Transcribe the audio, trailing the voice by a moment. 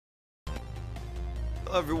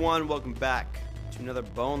Hello everyone, welcome back to another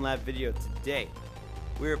Bonelab video. Today,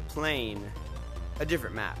 we're playing a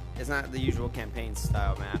different map. It's not the usual campaign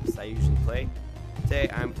style maps I usually play. Today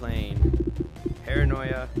I'm playing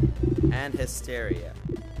Paranoia and Hysteria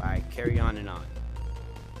by Carry On and On.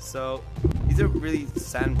 So, these are really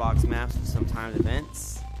sandbox maps with some timed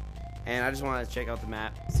events. And I just wanted to check out the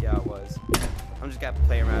map, see how it was. I'm just gonna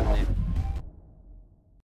play around in it.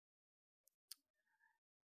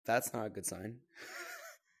 That's not a good sign.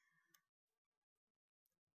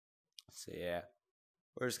 So yeah,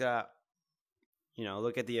 we're just gonna,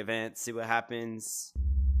 look at the event, see what happens,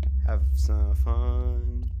 have some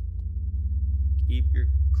fun, keep your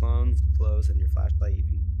clones close and your flashlight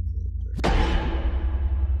even closer.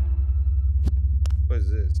 What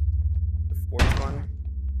is this? The fourth spawner?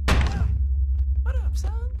 What up,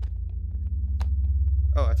 son?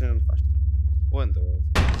 Oh, I turned on the flashlight. What in the world?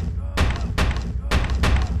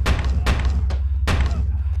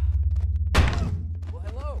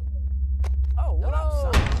 What up,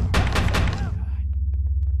 son?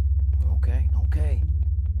 Okay.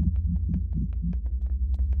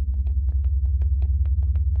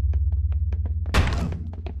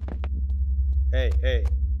 Hey.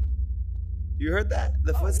 You heard that?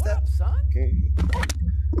 The footsteps? What up, son? Okay,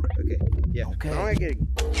 yeah. Okay. So I want to get a...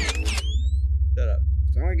 Shut up.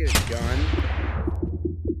 So I want to get a gun.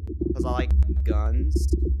 Because I like guns.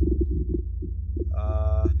 I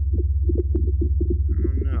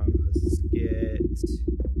don't know.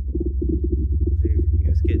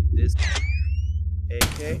 Let's get this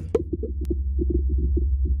AK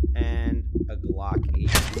and a Glock 18.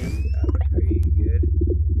 That'd be pretty good.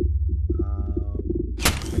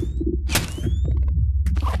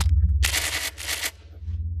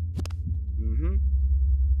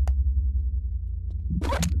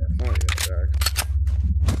 Oh, it's dark.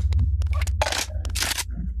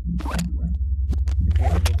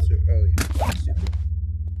 Oh yeah, stupid.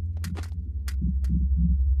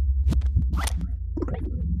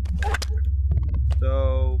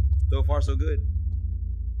 So far so good.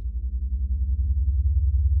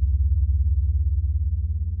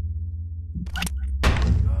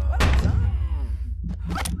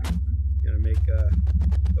 Gonna make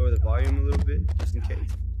lower the volume a little bit just in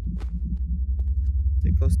case.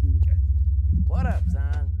 Stay close to me, guys. What up,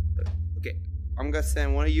 son? Okay, I'm gonna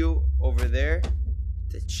send one of you over there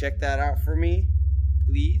to check that out for me,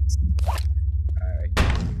 please. Alright.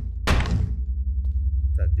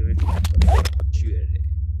 Is that doing anything? Shoot at it.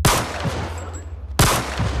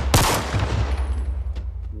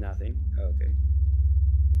 Nothing. Okay.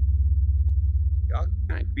 Y'all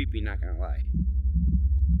kinda creepy, not gonna lie.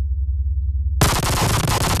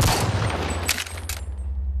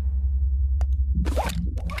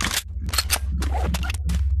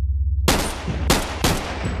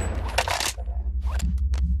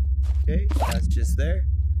 Okay, that's just there.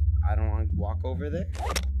 I don't want to walk over there.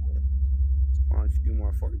 Spawn a few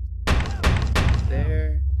more forwards.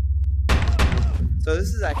 There. So this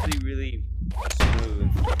is actually really smooth.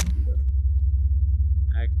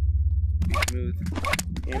 Smooth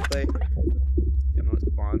gameplay. I'm gonna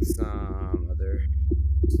spawn some other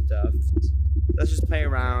stuff. Let's just play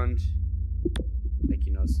around. Like,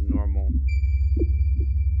 it's normal.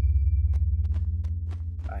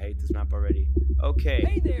 I hate this map already. Okay.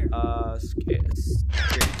 Hey there.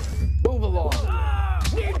 Move along.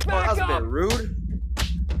 That was a bit rude.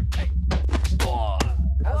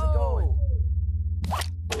 How's it going?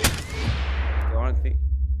 Go on, think.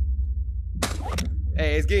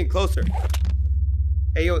 Hey, it's getting closer.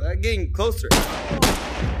 Hey, yo, that's getting closer.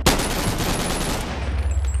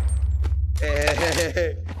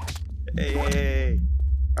 Hey.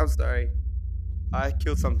 I'm sorry. I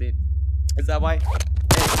killed something. Is that why?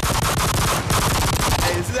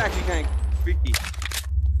 Hey, this is actually kind of freaky.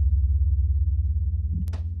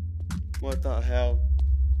 What the hell?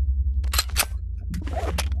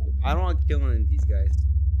 I don't want to kill any of these guys.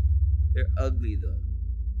 They're ugly though.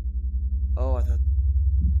 Oh, I thought.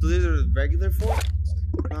 So these are the regular Fords?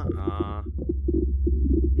 Nuh-uh.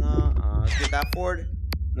 Let's get that Ford.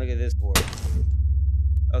 Look at this Ford.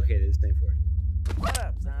 Okay, this is the same Ford. What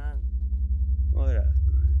up, son? What up,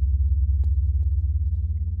 son?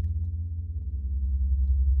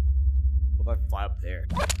 What if I fly up there?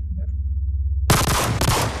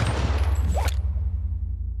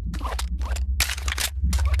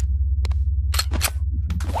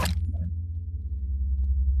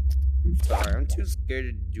 I'm sorry, I'm too scared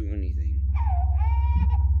to do anything.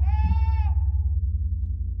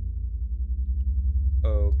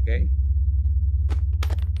 Okay.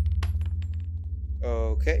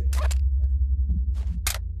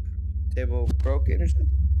 Table broken or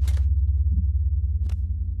something?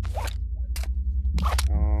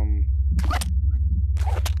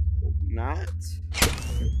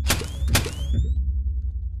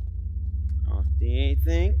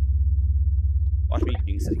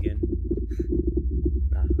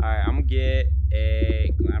 Alright, I'm gonna get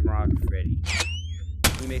a Glamrock Freddy.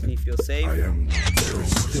 He makes me feel safe. I am. There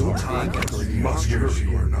is still time. Muscular,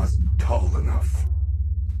 you are not tall enough.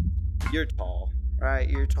 You're tall, right?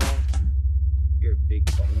 You're tall. You're a big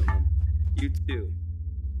tall man. You too.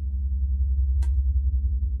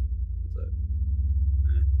 What's up?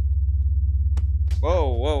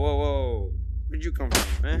 Whoa, whoa, whoa, whoa. Where'd you come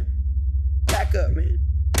from, man? Back up, man.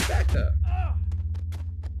 Back up.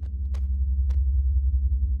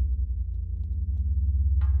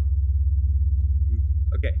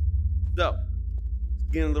 Okay, so it's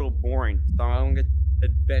getting a little boring. So I'm gonna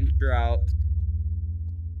adventure out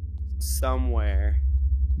somewhere.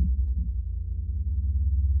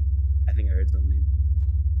 I think I heard something.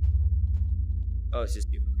 Oh, it's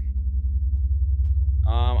just you. Okay.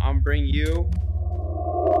 I'm gonna bring you.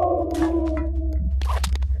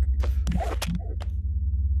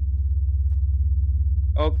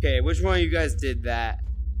 Okay, which one of you guys did that?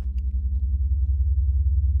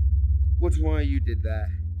 Which one of you did that?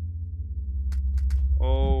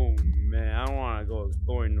 Oh man, I don't want to go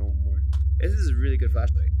exploring no more. This is a really good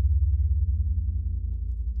flashlight.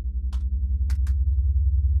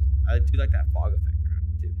 I do like that fog effect around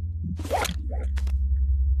it too.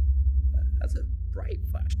 That's a bright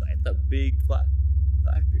flashlight. It's a big flash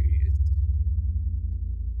radius.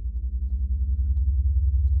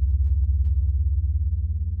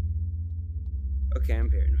 Okay, I'm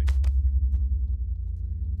paranoid.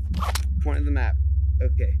 Point of the map.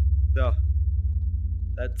 Okay, so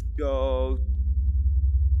let's go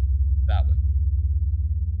that way.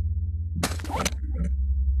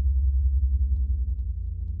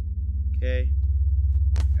 Okay,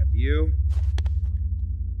 grab you.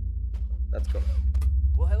 Let's go.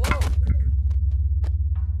 Well, hello.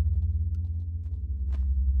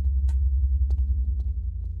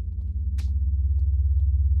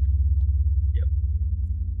 Yep.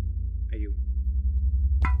 Are you?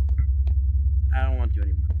 I don't want you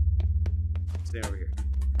anymore. Stay over here.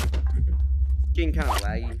 It's getting kind of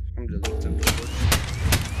laggy. I'm just losing some people.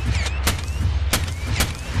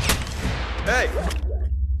 Hey!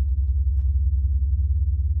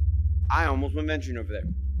 I almost went venturing over there.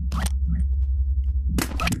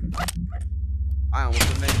 I almost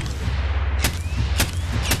went venturing over there.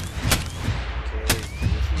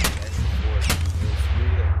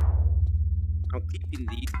 I'm keeping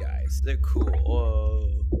these guys. They're cool.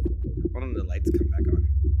 Whoa. One of the lights come back on.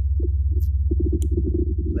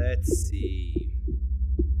 Let's see.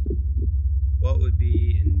 What would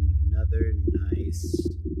be another nice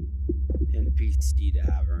NPC to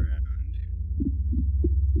have around?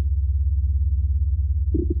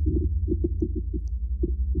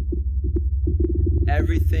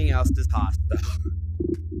 Everything else is hostile.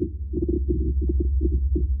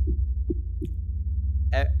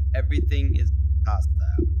 Everything is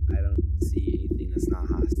hostile. I don't see anything that's not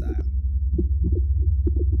hostile.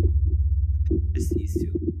 Just these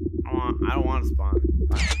two. I don't want to spawn.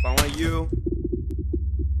 If I want you.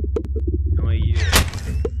 I want you.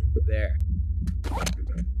 There.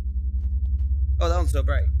 Oh, that one's so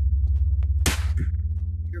bright.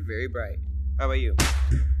 You're very bright. How about you?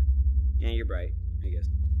 Yeah, you're bright, I guess.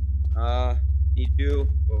 Need you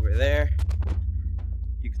over there.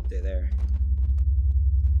 You can stay there.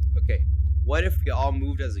 Okay. What if we all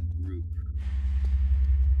moved as a group?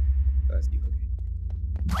 Oh, that's you.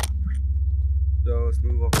 Okay. So let's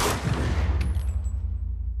move over here.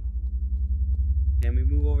 Can we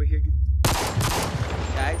move over here?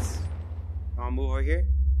 Guys? Wanna move over here?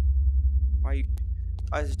 Why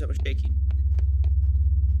is it so shaky?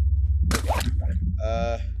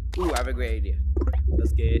 Ooh, I have a great idea.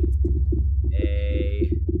 Let's get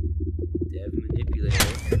a dev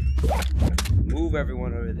manipulator. Move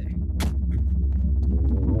everyone over there.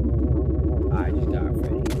 I just got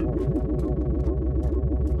ready.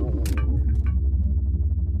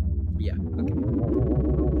 Yeah, okay.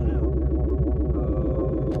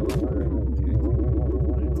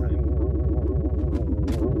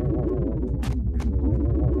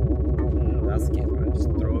 That's the case, I'll just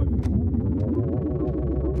throw it.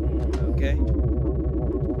 Okay.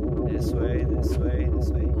 This way, this way, this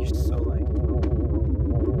way. You're so light.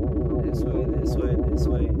 This way, this way, this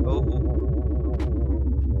way. Oh, oh.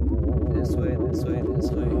 This way, this way,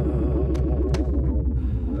 this way.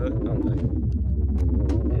 I'm good.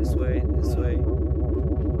 This way, this way.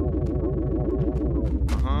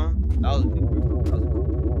 That was a big group. That was a big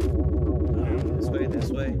group. This way, this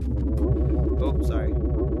way. Oh, sorry.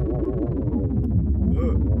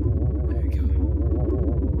 There you go.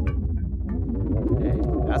 Hey,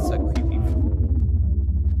 that's a creepy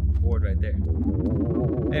board right there.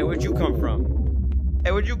 Hey, where'd you come from?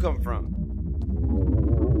 Hey, where'd you come from?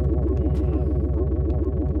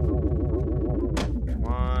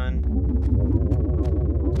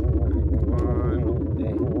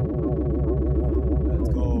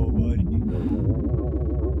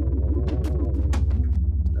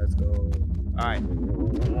 Alright.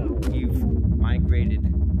 You've migrated a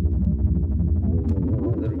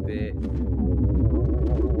little bit.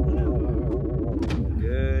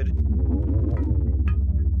 Good.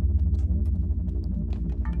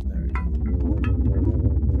 There we go.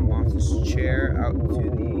 Launch this chair out to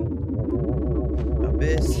the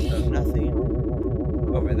abyss of nothing.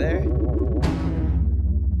 Over there.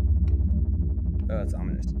 Oh, it's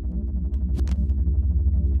ominous.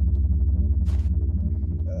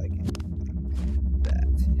 I like it. That,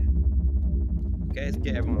 yeah. Okay, let's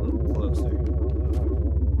get everyone a little closer.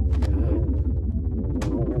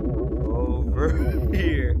 Over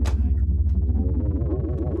here.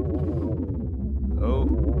 Oh,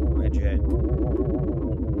 where'd you head?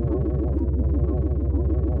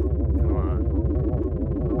 Come on.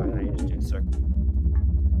 Why not you just do a circle?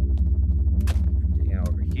 Taking out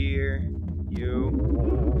over here. You.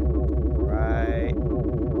 Right.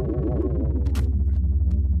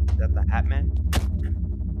 Is that the Hat Man?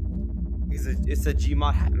 It's a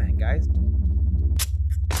Gmod Hat Man, guys. I'm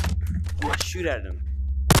gonna shoot at him.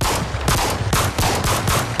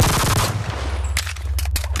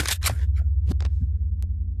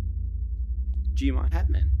 Gmod Hat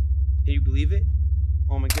Man. Can you believe it?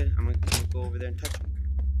 Oh my god, I'm gonna go over there and touch him.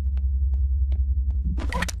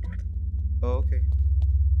 Oh, okay.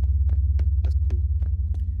 That's cool.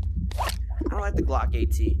 I don't like the Glock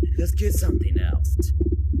 18. Let's get something else.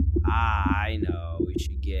 I know. We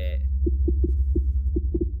should get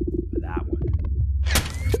that one.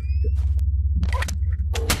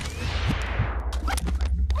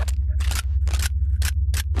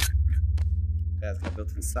 That's got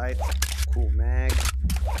built-in sights. Cool mag.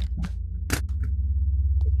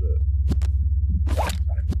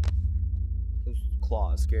 Those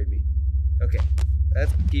claws scared me. Okay,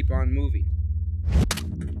 let's keep on moving.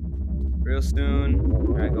 Real soon,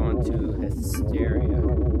 we're gonna go into Hysteria. I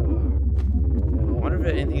wonder if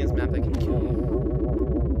there's anything in this map that can kill you.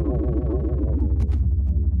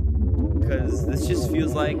 Because this just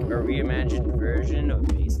feels like a reimagined version of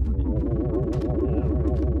Basement. You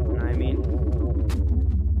know what I mean?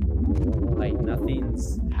 Like,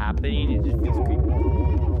 nothing's happening, it just feels creepy.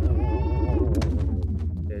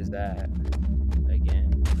 There's that.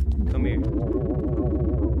 Again. Come here.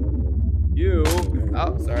 You!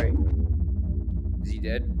 Oh, sorry. Is he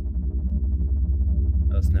dead?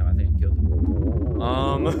 Oh snap, I think I killed him.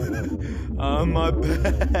 My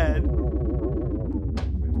bad.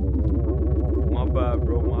 My bad,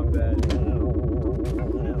 bro, my bad.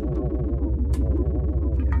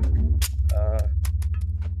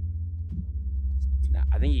 Nah,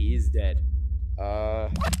 I think he is dead.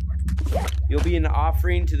 You'll be an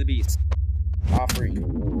offering to the beast. Offering.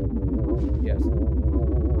 Yes.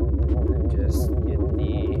 Just get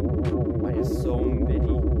the... Why is so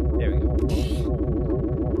many? There we go.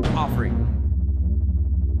 Offering.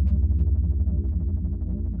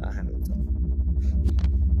 I'll handle itself.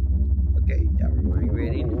 Okay, yeah, we're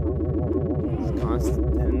migrating. It's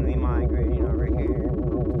constantly migrating over here.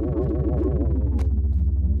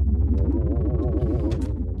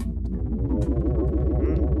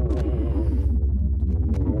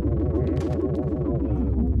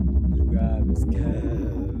 Grab his cow.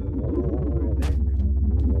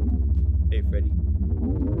 Hey, Freddy.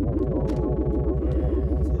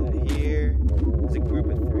 Over to here. There's a group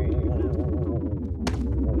of 3.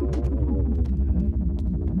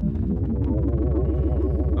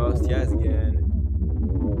 Oh, it's Jazz again.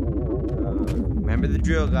 Remember the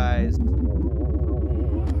drill, guys.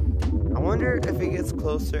 I wonder if it gets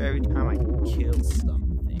closer every time I kill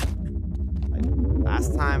something. Like,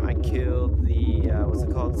 last time I killed the, what's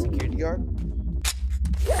it called? Security guard?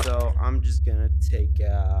 So, I'm just gonna take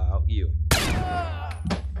out you.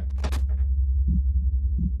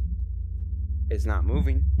 It's not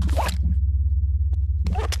moving.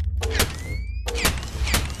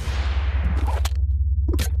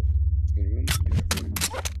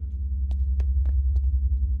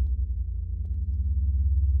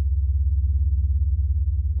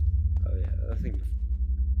 Oh yeah, that thing.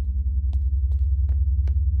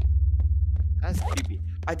 That's creepy.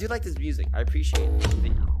 I do like this music. I appreciate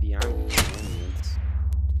the ambience.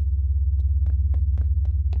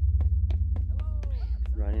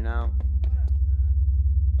 Running out.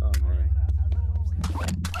 Oh man.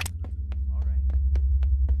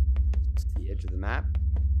 It's the edge of the map.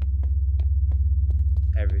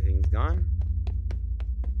 Everything's gone.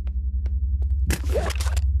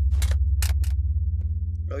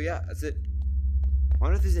 Oh yeah, that's it. I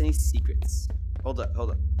wonder if there's any secrets. Hold up,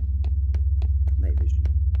 hold up. Night vision.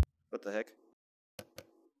 What the heck?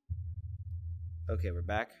 Okay, we're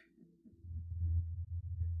back.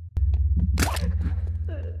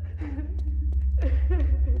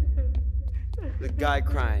 The guy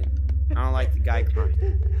crying. I don't like the guy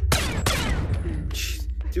crying.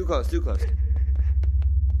 Too close, too close.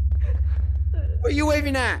 What are you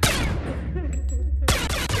waving at?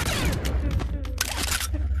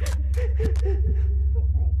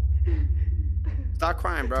 Stop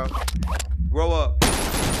crying, bro. Grow up.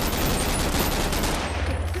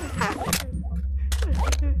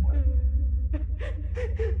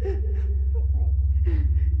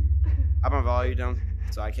 I'm on volume down,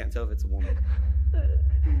 so I can't tell if it's a woman.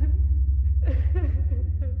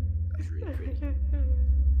 That's really pretty.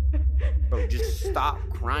 Bro, just stop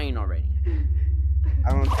crying already.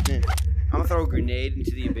 I'm gonna throw a grenade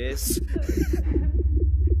into the abyss.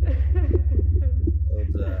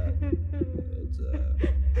 Hold up.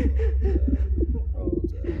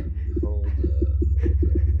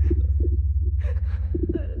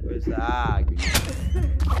 Where's that grenade?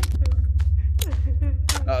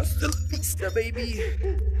 Still Vista, baby.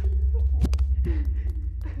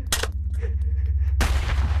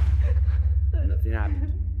 Nothing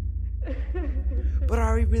happened. But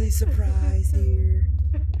are we really surprised here?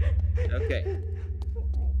 Okay.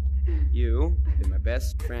 You been my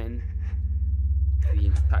best friend the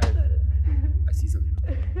entire. I see something.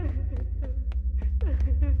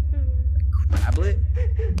 Like crablet?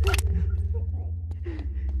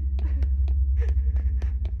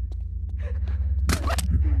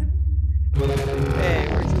 Hey,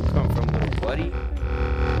 where'd you come from, little buddy?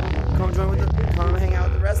 Come hang out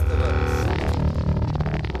with the rest of us.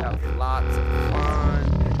 Have lots of fun,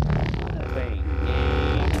 playing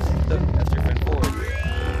games. Look, that's your friend Ford.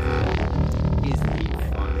 Isn't he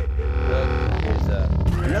fun? Look, there's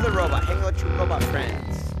another robot. Hang out with your robot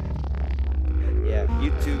friends. Yeah, you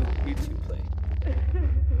two play.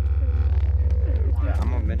 Yeah, I'm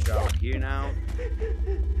gonna venture out here now.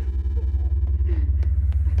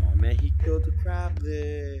 Man, he killed the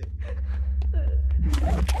crablet.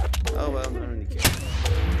 Oh well, I don't really care.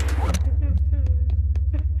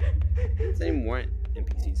 It's any more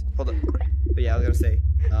NPCs. Hold up. But yeah, I was gonna say,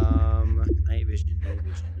 night vision.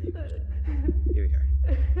 Here we are.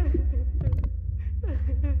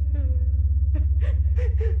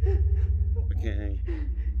 Okay.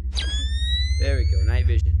 There we go, night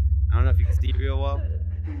vision. I don't know if you can see it real well,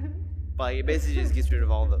 but it basically just gets rid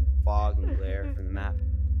of all the fog and glare from the map.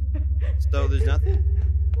 So there's nothing.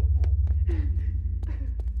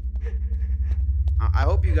 I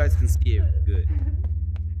hope you guys can see it good.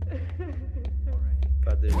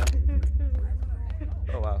 But there's nothing.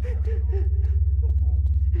 Oh wow.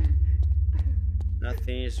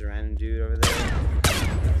 Nothing, just a random dude over there.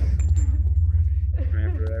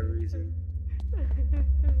 Ran for whatever reason.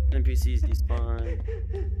 NPCs despawn.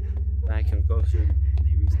 I come closer,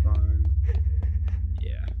 they respawn.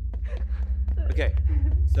 Yeah. Okay.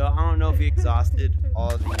 So I don't know if we exhausted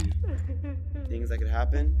all the things that could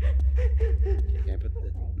happen. Okay, can I put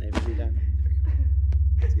the neighborhood down?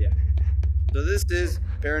 There we go. So yeah. So this is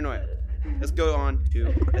Paranoia. Let's go on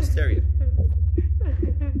to Hysteria.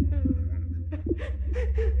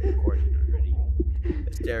 Recording already.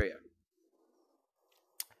 Hysteria.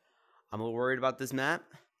 I'm a little worried about this map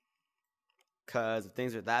because if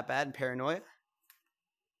things are that bad in Paranoia.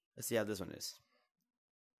 Let's see how this one is.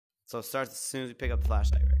 So it starts as soon as we pick up the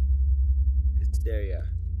flashlight, right? Hysteria.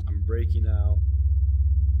 I'm breaking out.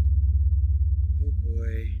 Oh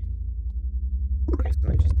boy. Okay, so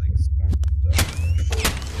let me just like spawn stuff.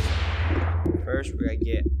 First, we're gonna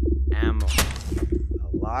get ammo. A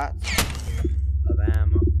lot of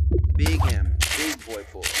ammo. Big ammo. Big boy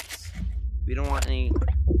bullets. We don't want any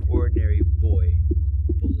ordinary boy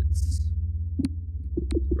bullets.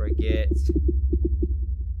 We're gonna get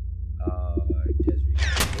Desert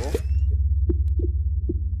Eagle.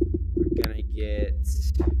 We're gonna get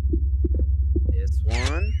this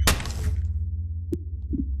one.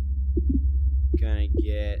 Gonna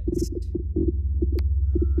get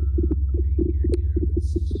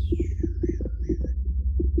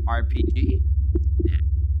RPG. Nah,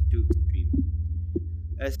 too extreme.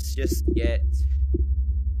 Let's just get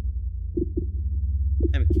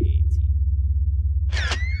MK18.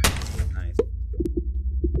 Nice.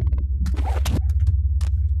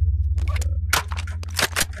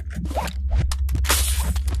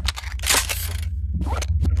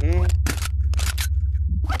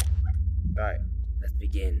 Alright, let's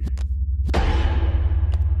begin.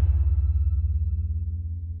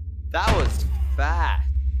 That was fast.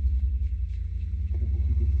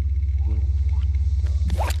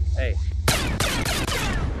 Hey,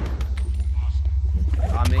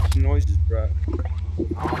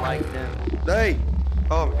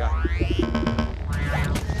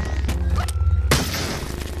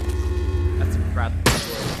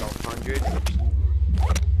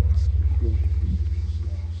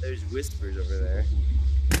 whispers over there.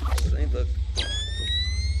 Let me look.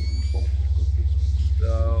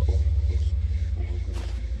 So.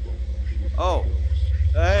 Oh.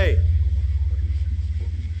 Hey.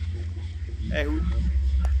 Hey, who?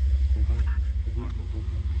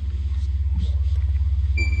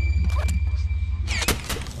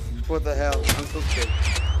 What the hell? I'm so scared.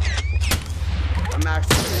 I'm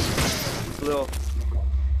actually a little.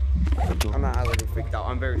 I'm not a little freaked out.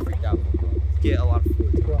 I'm very freaked out. Get a lot of food.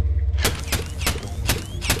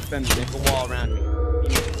 Defend me. Make a wall around me.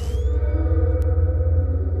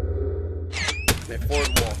 Make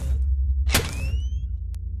forward wall.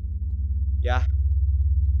 Yeah.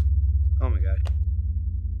 Oh my god.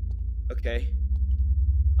 Okay.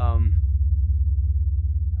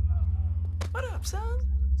 What up, son?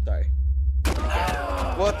 Sorry.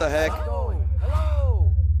 What the heck? Going.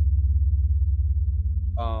 Hello.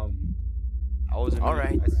 I wasn't. All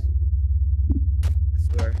right. I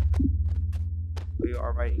swear. We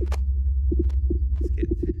are writing. Let's get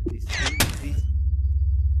these.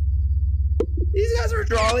 These guys are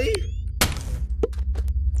jolly.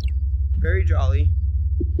 Very jolly.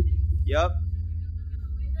 Yup.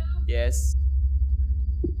 Yes.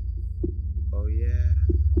 Oh yeah.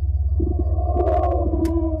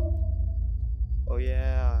 Oh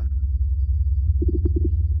yeah.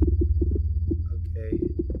 Okay.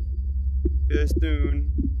 Very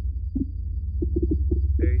soon.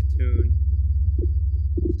 Very soon.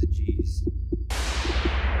 The G's.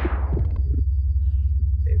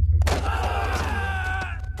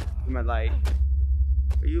 My light.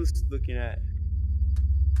 What are you looking at?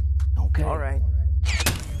 Okay. All right.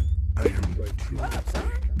 I am going to. What up,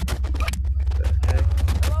 son? The heck?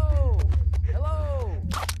 Hello. Hello.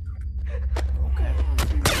 Okay.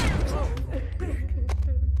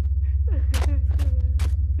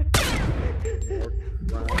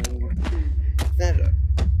 Stand up.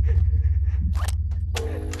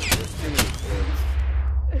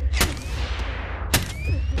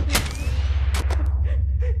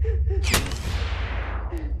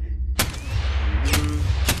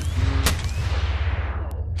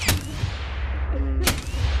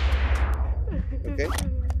 Okay.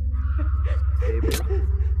 Table.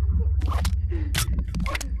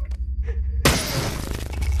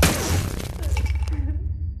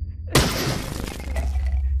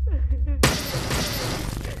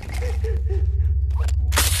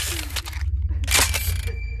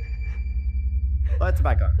 Let's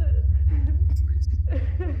back up.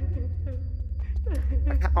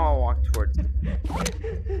 I kind of want to walk towards it.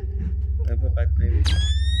 I put back maybe.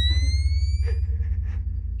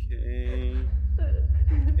 Okay.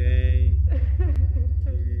 Okay.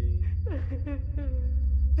 Okay.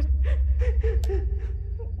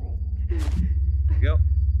 Go.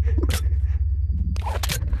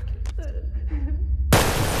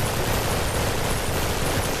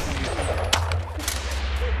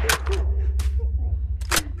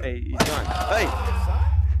 Hey, he's gone. Hey!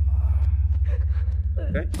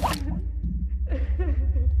 Okay.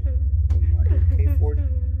 Okay, Ford.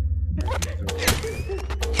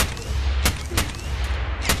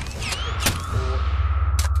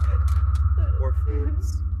 Four Fords.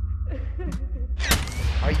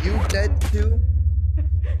 Are you dead too?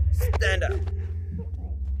 Stand up.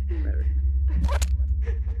 Better.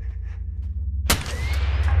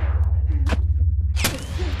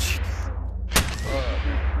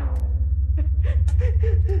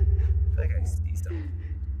 I think I see something.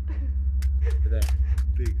 Look at that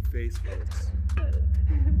big face was.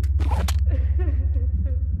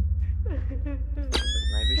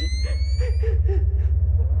 Night vision?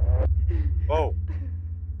 Oh.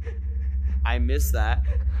 I missed that.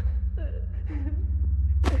 I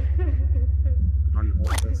don't know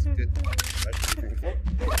if that's good. That's painful.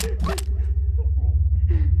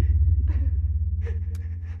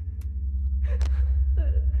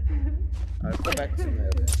 Alright, go back to my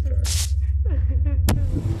other chart.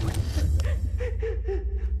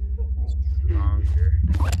 Stronger.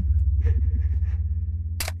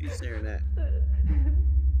 You staring at?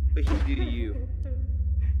 What he do to you?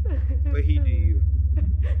 What he do you?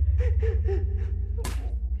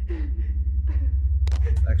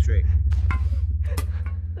 Back straight.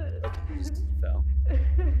 Oh, he just fell.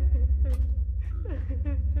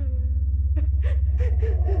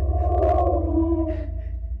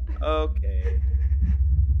 Okay.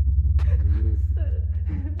 Move.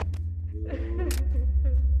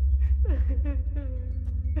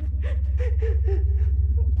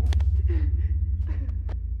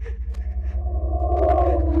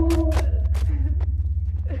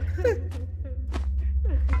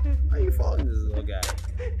 Why are you following this little guy?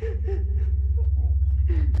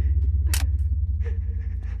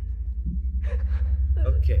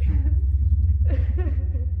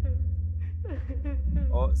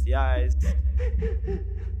 That's the eyes.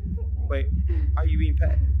 Wait, how are you being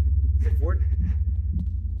pet? Is it Ford?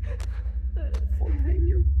 Ford petting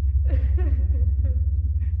you?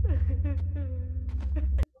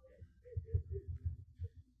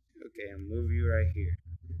 Okay, I'm gonna move you right here.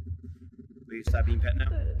 Will you stop being pet now?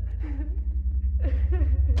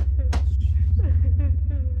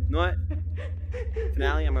 You know what?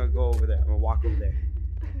 Finale, I'm gonna go over there. I'm gonna walk over there.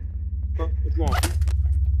 Huh? What's wrong?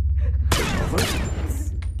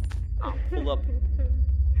 I'll pull up.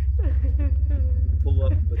 Pull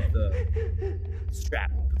up with the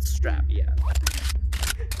strap. With the strap, yeah.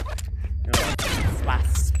 No,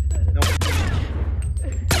 flask. No.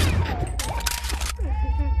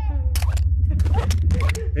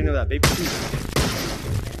 Think of that, baby.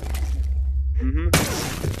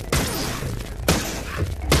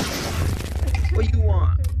 What you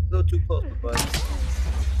want? A little too close, bud.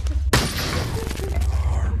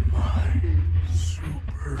 Are my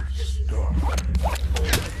superstar.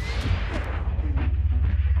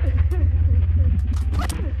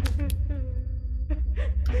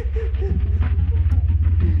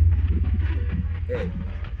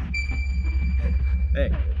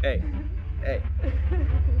 Hey.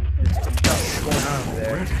 What's going on over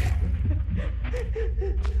there?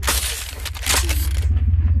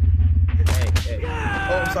 Hey.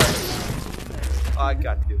 Oh, I'm sorry. Oh, I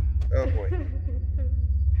got you. Oh, boy.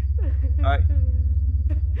 Alright.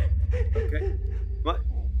 Okay. What?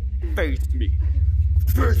 Face me.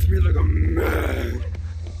 Face me like a man.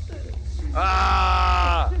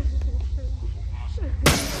 Ah!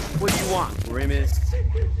 What do you want, Grimace?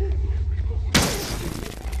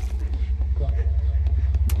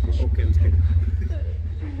 Okay, let's go.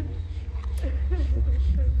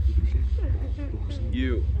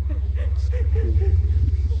 You.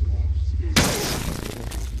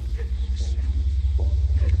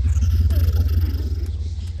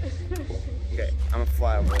 Okay, I'm gonna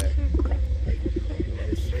fly over there.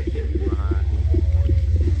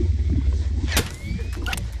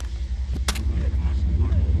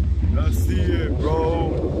 I see it, bro.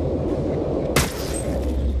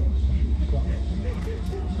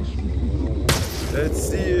 Let's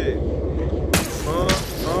see it.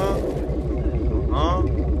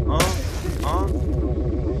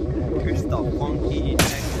 Here's the funky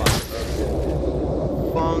Xbox.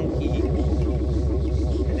 Funky.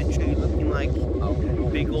 Literally looking like a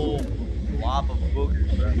big old blob of boogers,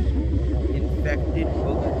 bro. Infected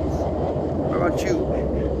boogers. How about you?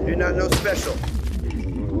 You're not no special.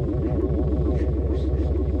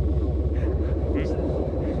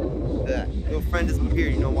 Little friend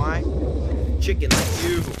disappeared. You know why? Chicken like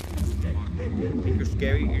you. Think you're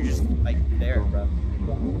scary? You're just like there, bro.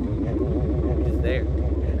 You're just there.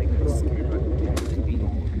 Like you're scared, bro.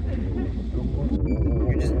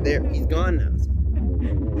 You're just there. He's gone now.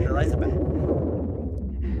 So the lights are back.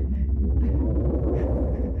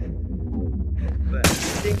 But he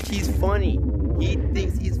thinks he's funny. He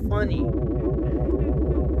thinks he's funny.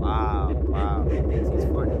 Wow. He thinks he's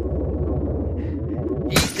funny.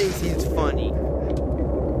 He thinks he's funny.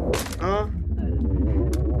 Huh?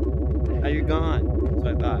 Now you're gone. That's what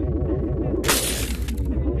I thought.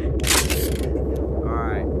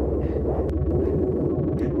 Alright.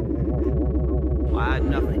 Well, I had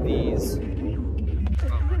enough of these.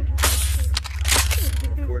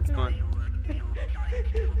 Before it's gone.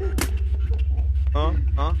 Huh?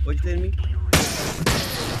 What'd you say to me?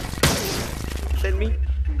 Say to me?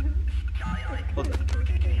 Hold on.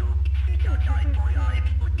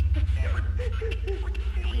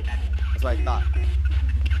 That's what I thought.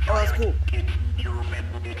 Oh, that's cool.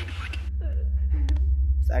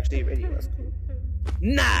 It's actually ready. That's cool.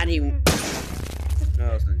 Not even. No,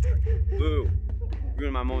 that's not true. Boo.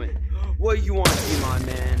 Ruined my moment. What do you want, Demon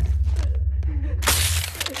Man?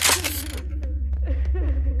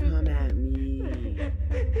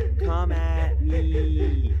 Come at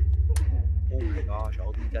me. Oh my gosh,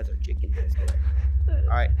 all these guys are chicken heads.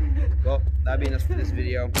 Alright, well, that'll be enough for this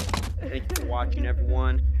video. Thank you for watching,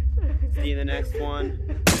 everyone. See you in the next one.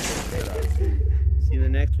 See you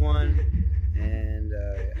in the next one. And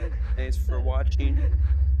thanks for watching.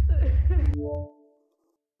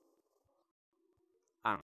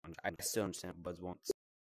 I still understand what Buzz wants.